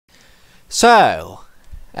So,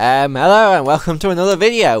 hello and welcome to another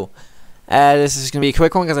video. This is going to be a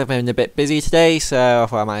quick one because I've been a bit busy today, so I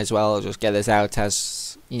thought I might as well just get this out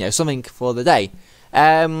as, you know, something for the day.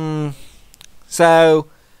 Captain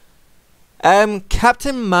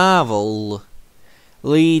Marvel,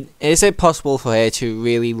 is it possible for her to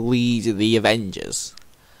really lead the Avengers?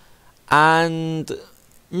 And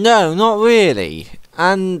no, not really.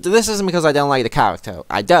 And this isn't because I don't like the character.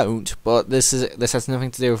 I don't, but this has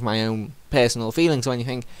nothing to do with my own personal feelings or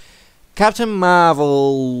anything. Captain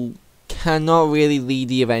Marvel cannot really lead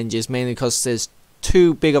the Avengers, mainly because there's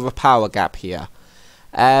too big of a power gap here.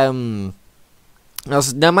 No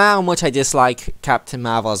matter how much I dislike Captain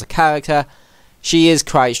Marvel as a character, she is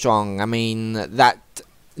quite strong. I mean, that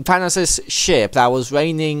Thanos' ship that was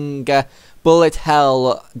raining bullet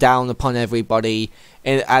hell down upon everybody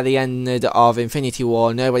at the end of Infinity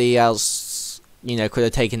War, nobody else, you know, could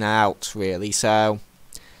have taken her out, really. So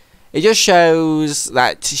it just shows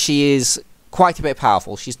that she is quite a bit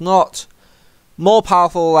powerful. She's not more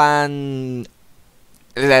powerful than,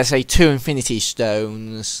 let's say, 2 Infinity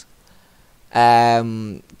Stones,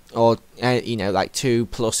 or you know, like 2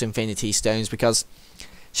 plus Infinity Stones, because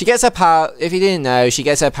she gets her power. If you didn't know, she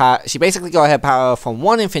gets her power. She basically got her power from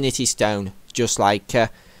 1 Infinity Stone, just like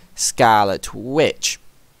Scarlet Witch.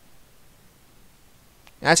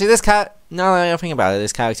 Actually, this now that I think about it,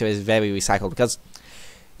 this character is very recycled, because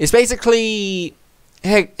it's basically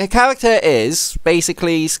her character is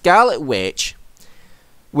basically Scarlet Witch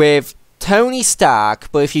with Tony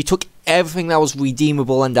Stark, but if you took everything that was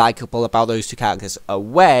redeemable and likeable about those 2 characters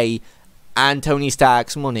away, and Tony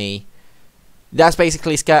Stark's money, that's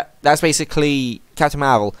basically Captain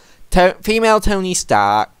Marvel. Female Tony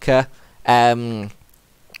Stark,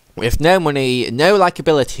 with no money, no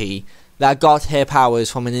likability, that got her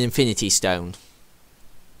powers from an Infinity Stone.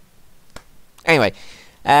 Anyway,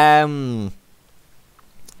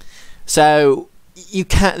 so you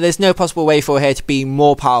can't. There's no possible way for her to be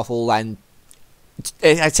more powerful than,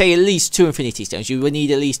 I'd say, at least 2 Infinity Stones. You would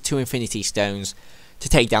need at least 2 Infinity Stones to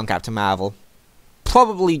take down Captain Marvel.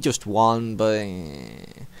 Probably just 1, but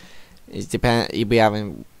it depends. You'd be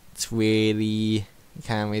having to really, you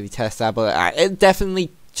can't really test that, but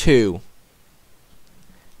definitely 2.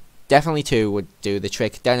 Definitely 2 would do the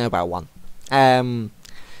trick. Don't know about 1.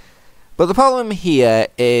 But the problem here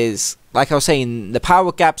is, like I was saying, the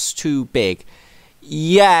power gap's too big.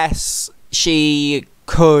 Yes, they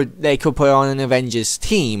could put her on an Avengers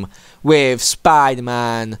team with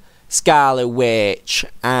Spider-Man, Scarlet Witch,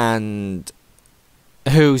 and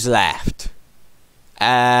who's left?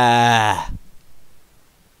 There's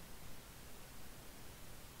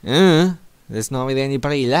not really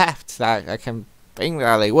anybody left that I can think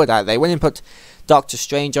that they would. They wouldn't put Doctor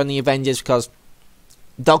Strange on the Avengers, because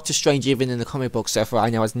Doctor Strange, even in the comic books, so far I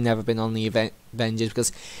know, has never been on the Avengers,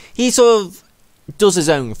 because he sort of does his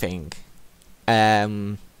own thing.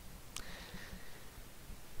 So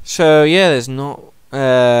yeah, there's not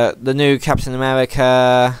the new Captain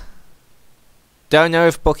America. Don't know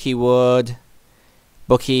if Bucky would.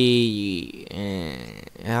 Bucky,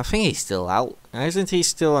 I think he's still out. Isn't he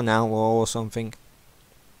still an outlaw or something?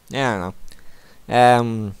 Yeah, I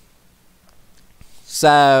don't know.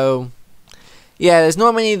 So yeah, there's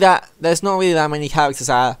not really that many characters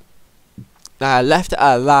that are left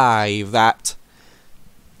alive that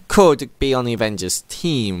could be on the Avengers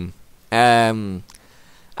team. And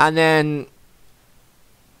then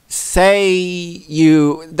you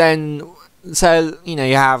know,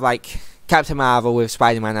 you have like Captain Marvel with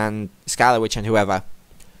Spider-Man and Scarlet Witch and whoever.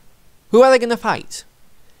 Who are they going to fight?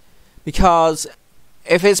 Because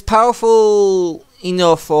if it's powerful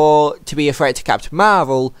enough to be a threat to Captain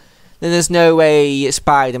Marvel, then there's no way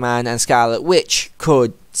Spider-Man and Scarlet Witch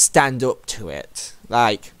could stand up to it.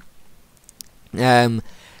 Like,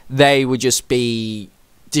 they would just be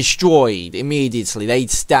destroyed immediately.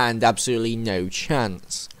 They'd stand absolutely no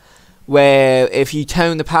chance. Where if you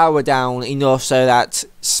tone the power down enough so that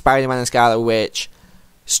Spider-Man and Scarlet Witch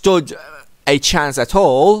stood a chance at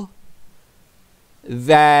all,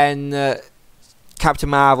 then Captain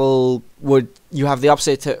Marvel you have the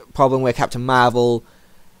opposite problem, where Captain Marvel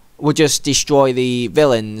would just destroy the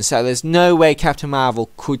villains. So there's no way Captain Marvel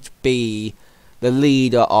could be the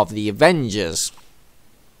leader of the Avengers.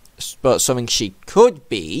 But something she could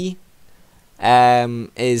be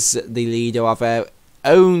is the leader of her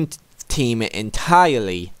own team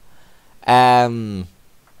entirely.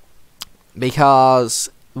 Because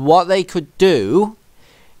what they could do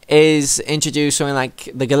is introduce something like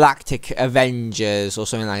the Galactic Avengers or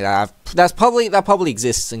something like that. That probably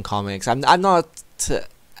exists in comics. I'm not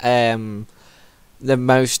the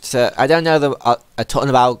most. I don't know a ton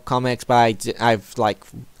about comics, but I've like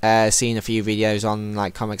seen a few videos on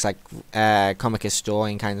like comics, like comic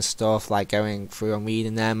historian kind of stuff, like going through and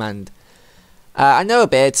reading them, and I know a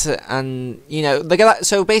bit. And you know,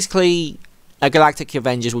 so basically, a Galactic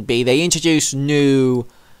Avengers would be they introduce new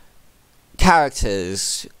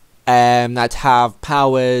characters that have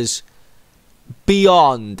powers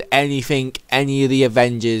beyond anything any of the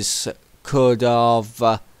Avengers could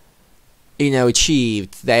have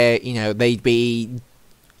achieved. They'd be,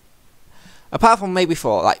 apart from maybe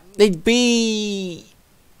Thor, like they'd be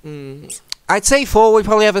I'd say Thor would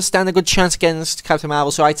probably have a good chance against Captain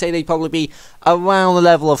Marvel, so I'd say they'd probably be around the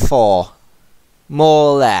level of Thor,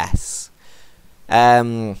 more or less.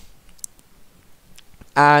 And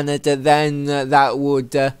then that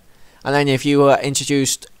would and then if you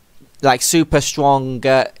introduced like super strong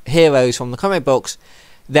heroes from the comic books,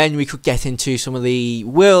 then we could get into some of the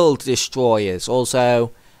world destroyers.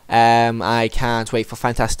 Also, I can't wait for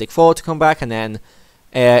Fantastic Four to come back, and then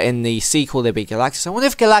in the sequel there'll be Galactus. I wonder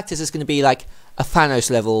if Galactus is going to be like a Thanos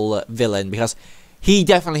level villain, because he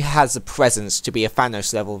definitely has the presence to be a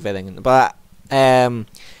Thanos level villain. But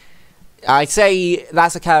I'd say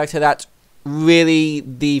that's a character that really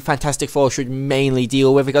the Fantastic Four should mainly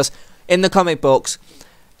deal with, because in the comic books,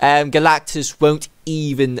 Galactus won't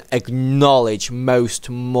even acknowledge most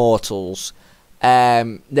mortals.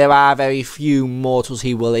 There are very few mortals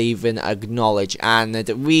he will even acknowledge, and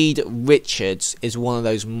Reed Richards is one of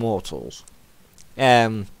those mortals.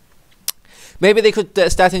 Maybe they could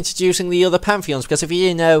start introducing the other pantheons, because if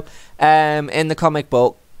you know, in the comic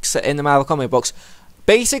books, in the Marvel comic books,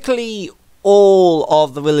 basically all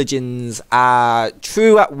of the religions are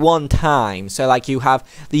true at one time. So like you have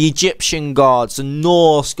the Egyptian gods, the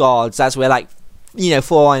Norse gods, that's where like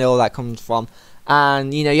Thor and all that comes from,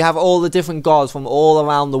 and you have all the different gods from all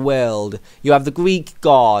around the world. You have the Greek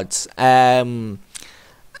gods, and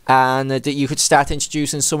you could start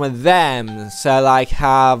introducing some of them. So like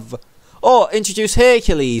introduce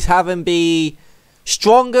Hercules, have him be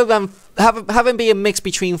stronger than have him be a mix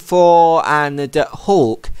between Thor and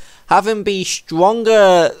Hulk. Have him be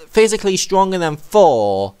physically stronger than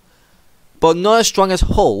Thor, but not as strong as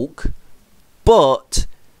Hulk, but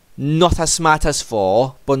not as smart as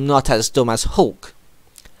Thor, but not as dumb as Hulk.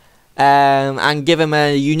 And give him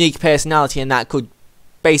a unique personality, and that could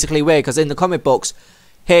basically work, because in the comic books,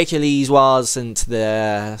 Hercules wasn't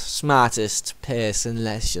the smartest person,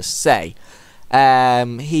 let's just say.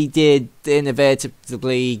 He did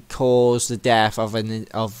inevitably cause the death of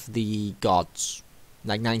the gods.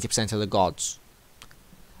 Like 90% of the gods.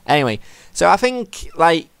 Anyway, so I think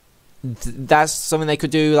like that's something they could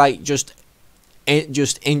do. Like just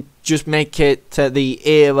make it to the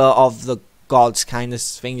era of the gods kind of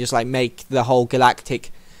thing. Just like make the whole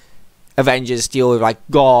Galactic Avengers deal with like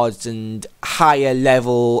gods and higher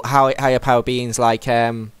power beings, like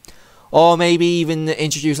or maybe even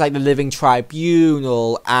introduce like the Living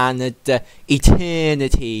Tribunal and the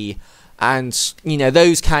Eternity, and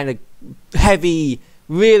those kind of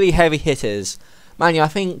really heavy hitters. Man, I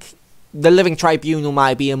think the Living Tribunal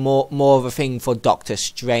might be more of a thing for Doctor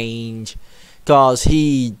Strange, because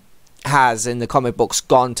he has in the comic books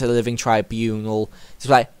gone to the Living Tribunal. It's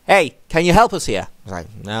like, hey, can you help us here? I was like,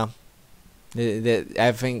 no,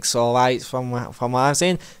 everything's all right from what I've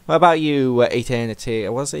seen. What about you, Eternity?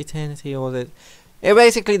 Was it Eternity, or was it?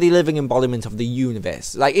 Basically the living embodiment of the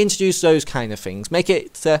universe. Like introduce those kind of things, make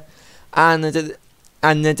it and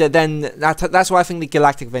then that's what I think the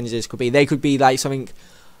Galactic Avengers could be. They could be like something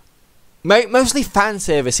mostly fan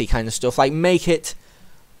servicey kind of stuff, like make it,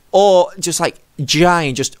 or just like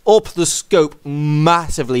giant, just up the scope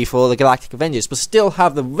massively for the Galactic Avengers, but still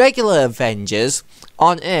have the regular Avengers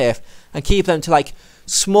on Earth and keep them to like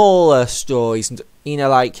smaller stories, and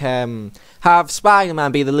like have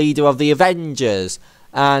Spider-Man be the leader of the Avengers,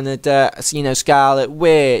 and Scarlet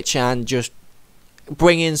Witch, and just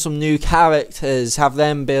bring in some new characters, have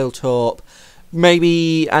them built up,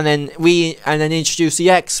 maybe, and then introduce the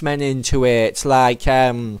X-Men into it, like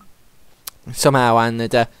somehow,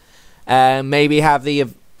 and maybe have the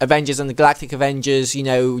Avengers and the Galactic Avengers,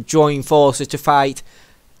 join forces to fight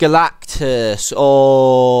Galactus,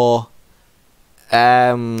 or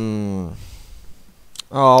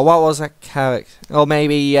what was that character? Or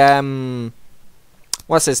maybe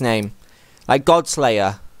what's his name? Like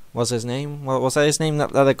Godslayer. Was his name? What was that his name?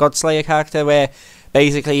 That the Godslayer character, where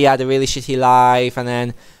basically he had a really shitty life, and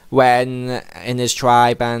then when in his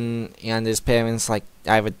tribe and his parents, like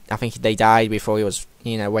I think they died before he was,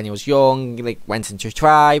 when he was young. Like went into a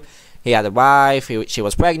tribe. He had a wife. She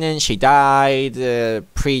was pregnant. She died. The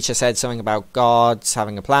preacher said something about gods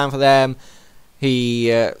having a plan for them. He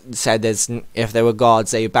said if there were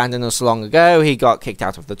gods, they abandoned us long ago. He got kicked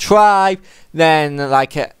out of the tribe. Then,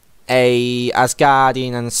 like, a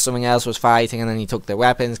Asgardian and something else was fighting, and then he took their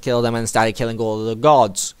weapons, killed them, and started killing all of the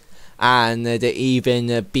gods. And they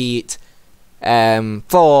even beat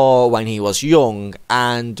Thor when he was young,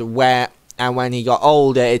 and when he got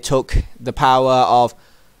older, it took the power of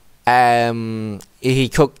he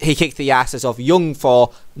kicked the asses of young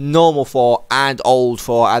Thor, normal Thor, and old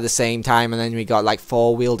Thor at the same time, and then we got like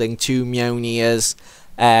Thor wielding two Mjolnirs.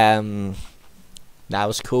 That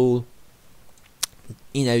was cool.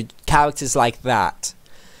 You know, characters like that.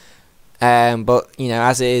 But you know,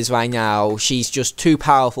 as it is right now, she's just too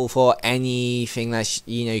powerful for anything that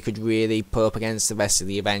you could really put up against the rest of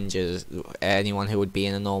the Avengers. Anyone who would be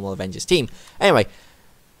in a normal Avengers team. Anyway,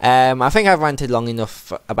 I think I've ranted long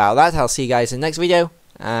enough about that. I'll see you guys in the next video,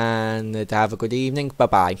 and have a good evening. Bye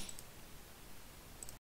bye.